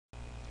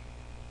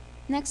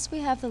Next we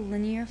have the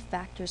linear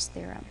factors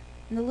theorem.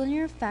 And the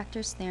linear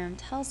factors theorem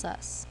tells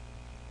us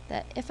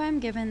that if I'm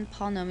given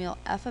polynomial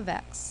f of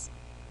x,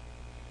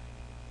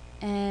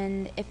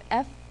 and if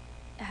f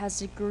has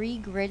degree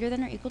greater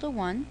than or equal to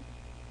 1,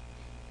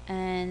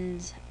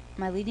 and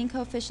my leading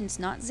coefficient is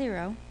not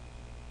 0,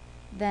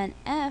 then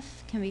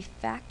f can be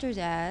factored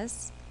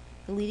as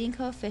the leading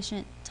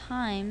coefficient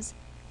times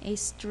a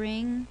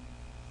string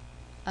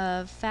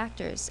of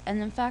factors.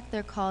 And in fact,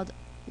 they're called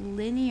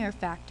linear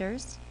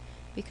factors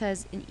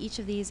because in each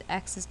of these,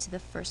 x is to the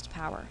first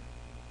power.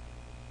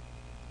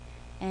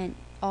 And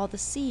all the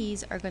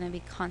c's are going to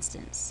be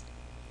constants.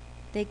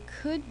 They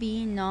could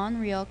be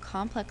non-real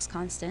complex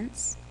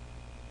constants,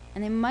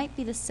 and they might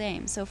be the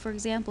same. So for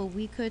example,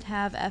 we could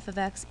have f of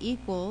x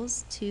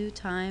equals 2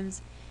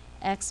 times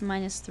x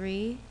minus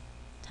 3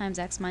 times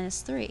x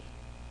minus 3.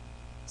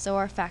 So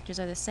our factors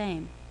are the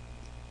same.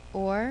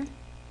 Or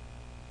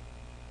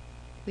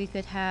we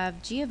could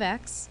have g of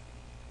x,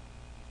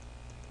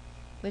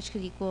 which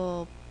could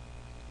equal,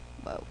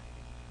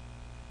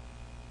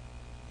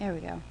 there we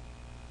go,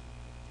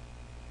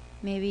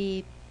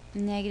 maybe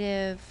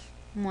negative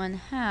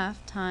 1/2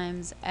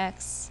 times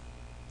x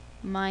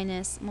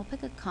minus, we'll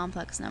pick a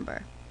complex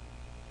number.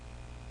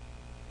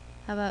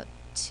 How about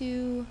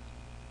 2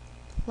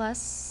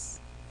 plus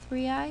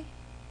 3i?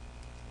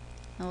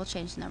 And we'll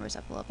change the numbers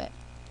up a little bit.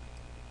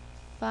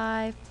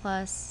 5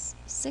 plus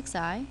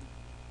 6i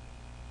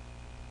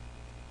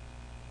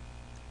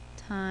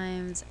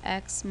times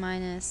x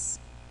minus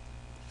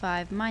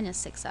 5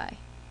 minus 6i.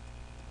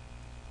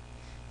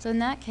 So in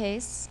that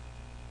case,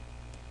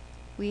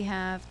 we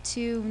have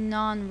two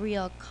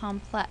non-real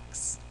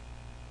complex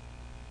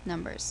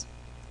numbers.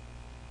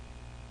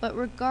 But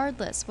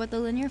regardless, what the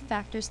linear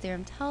factors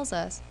theorem tells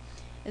us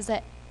is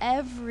that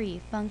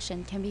every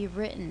function can be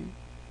written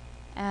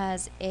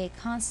as a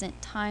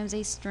constant times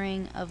a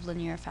string of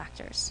linear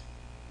factors.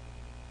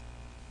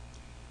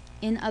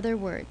 In other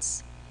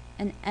words,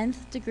 an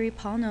nth degree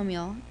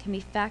polynomial can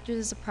be factored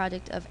as a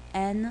product of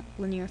n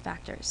linear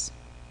factors.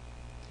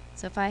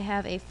 So if I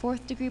have a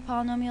 4th degree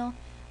polynomial,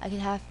 I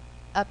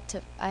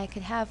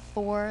could have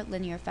 4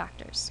 linear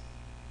factors.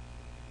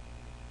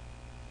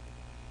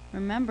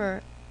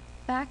 Remember,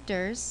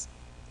 factors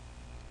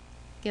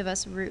give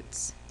us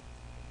roots.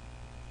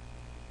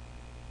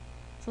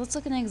 So let's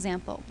look at an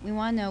example. We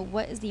want to know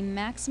what is the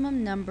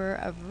maximum number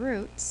of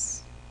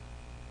roots,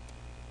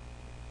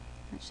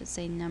 I should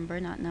say number,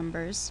 not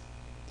numbers,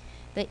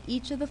 that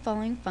each of the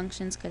following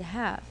functions could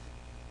have.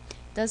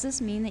 Does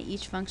this mean that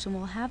each function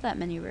will have that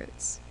many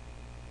roots?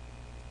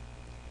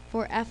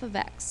 For f of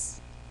x,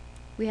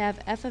 we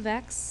have f of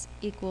x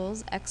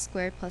equals x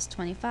squared plus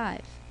 25.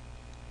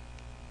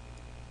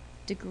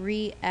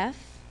 Degree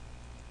f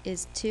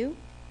is 2,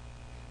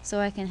 so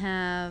I can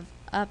have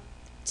up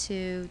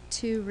to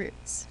 2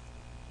 roots.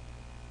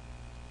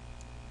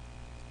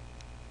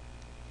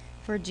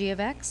 For g of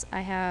x,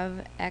 I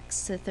have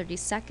x to the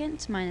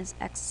 32nd minus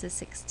x to the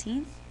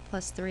 16th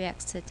plus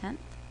 3x to the 10th.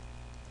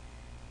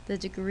 The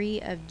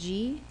degree of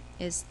g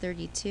is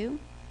 32,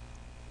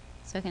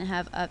 so I can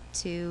have up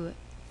to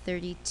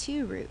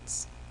 32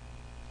 roots,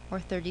 or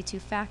 32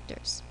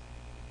 factors.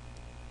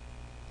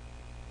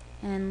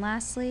 And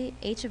lastly,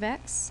 h of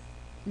x,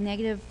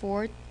 negative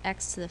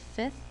 4x to the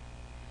 5th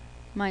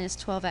minus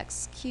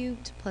 12x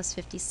cubed plus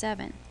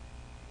 57.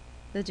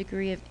 The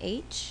degree of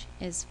h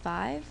is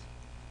 5,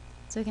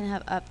 so we can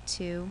have up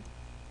to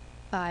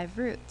 5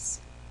 roots.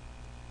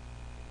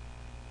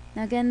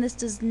 Now again, this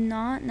does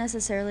not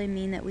necessarily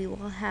mean that we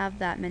will have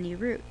that many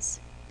roots.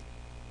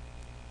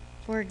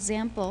 For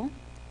example,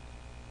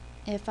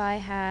 if I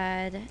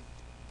had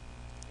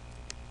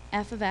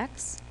f of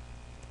x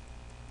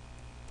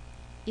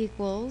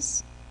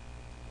equals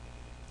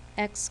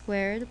x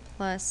squared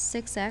plus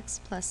 6x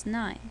plus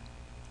 9.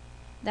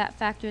 That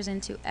factors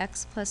into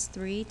x plus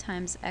 3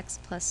 times x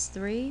plus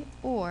 3,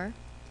 or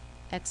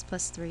x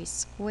plus 3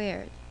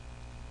 squared.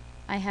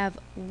 I have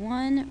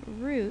one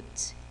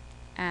root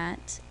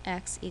at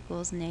x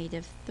equals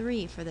negative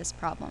 3 for this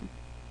problem.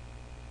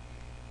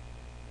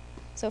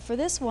 So for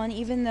this one,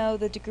 even though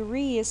the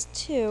degree is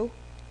 2,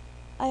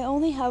 I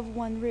only have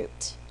one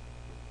root.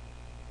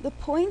 The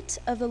point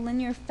of the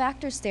linear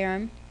factors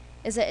theorem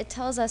is that it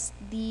tells us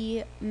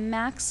the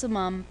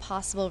maximum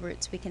possible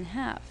roots we can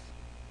have,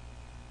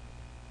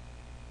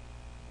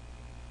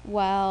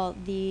 while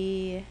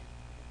the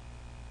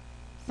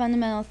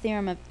fundamental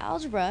theorem of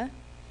algebra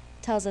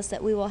tells us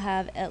that we will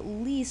have at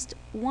least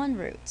one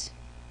root.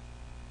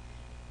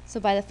 So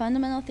by the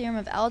fundamental theorem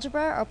of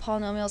algebra, our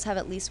polynomials have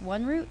at least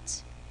one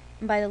root,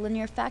 and by the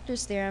linear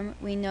factors theorem,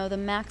 we know the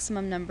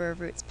maximum number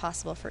of roots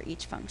possible for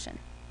each function.